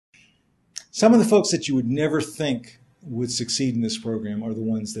Some of the folks that you would never think would succeed in this program are the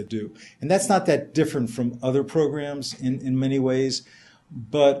ones that do. And that's not that different from other programs in many ways,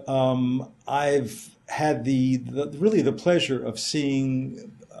 but I've had really the pleasure of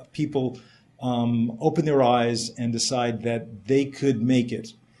seeing people open their eyes and decide that they could make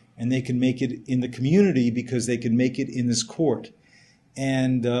it. And they can make it in the community because they can make it in this court.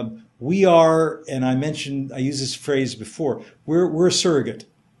 And we are, and I used this phrase before, we're a surrogate.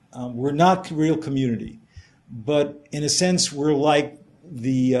 We're not real community. But in a sense, we're like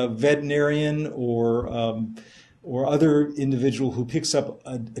the veterinarian or other individual who picks up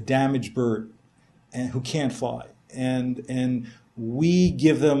a damaged bird and who can't fly. And we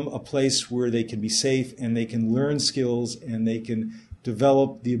give them a place where they can be safe and they can learn skills and they can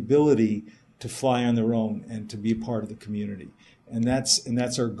develop the ability to fly on their own and to be a part of the community. And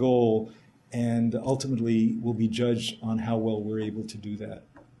that's our goal, and ultimately we'll be judged on how well we're able to do that.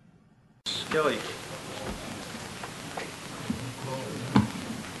 Kelly.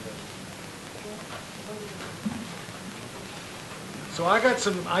 So I got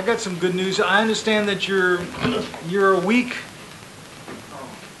some good news. I understand that you're a week.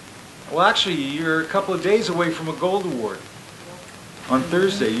 Well, actually, you're a couple of days away from a gold award on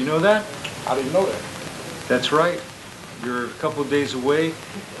Thursday. You know that? I didn't know that. That's right. You're a couple of days away,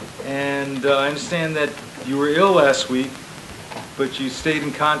 and I understand that you were ill last week, but you stayed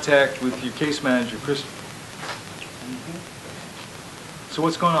in contact with your case manager, Chris. So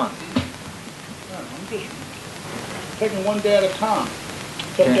what's going on? I'm just taking one day at a time.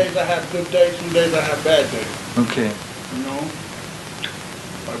 Some days I have good days, some days I have bad days. Okay. You know?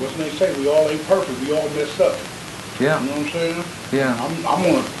 Like what's they say, we all ain't perfect, we all messed up. Yeah. You know what I'm saying? Yeah. I'm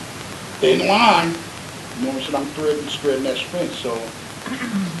on a thin line. You know what I'm saying? I'm spreading that sprint, so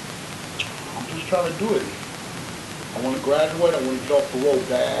I'm just trying to do it. I want to graduate, I want to get off parole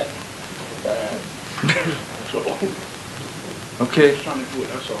bad. So okay. I'm just trying to do it,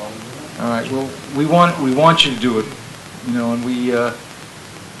 that's all. All right. Well, we want you to do it, you know, and we're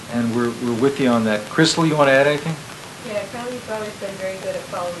with you on that. Crystal, you want to add anything? Yeah, County's always been very good at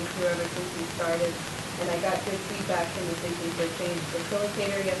following through ever since we started, and I got good feedback from the Thinking for Change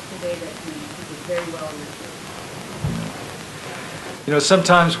facilitator yesterday that he did very well in this room. You know,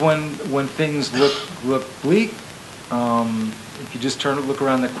 sometimes when things look bleak, if you just look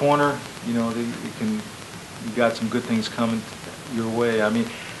around the corner, you know, you got some good things coming your way. I mean,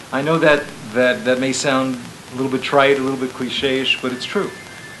 I know that may sound a little bit trite, a little bit cliche-ish, but it's true.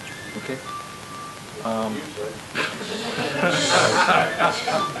 Okay. I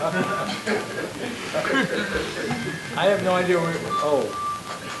have no idea where. Oh,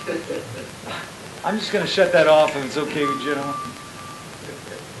 I'm just going to shut that off if it's okay with you, gentlemen.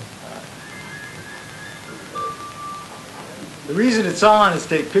 The reason it's on is to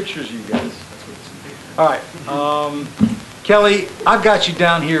take pictures of you guys. All right. Kelly, I've got you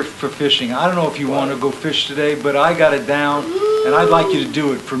down here for fishing. I don't know if you want to go fish today, but I got it down, and I'd like you to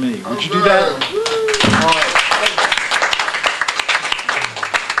do it for me. Would you do that? All right.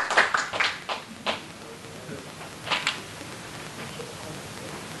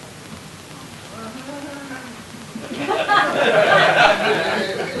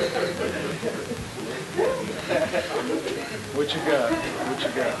 What you got? What you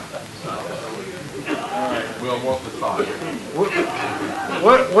got? All right. We'll walk the side.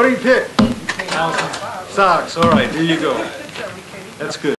 What do you pick? Socks. All right, here you go. That's good.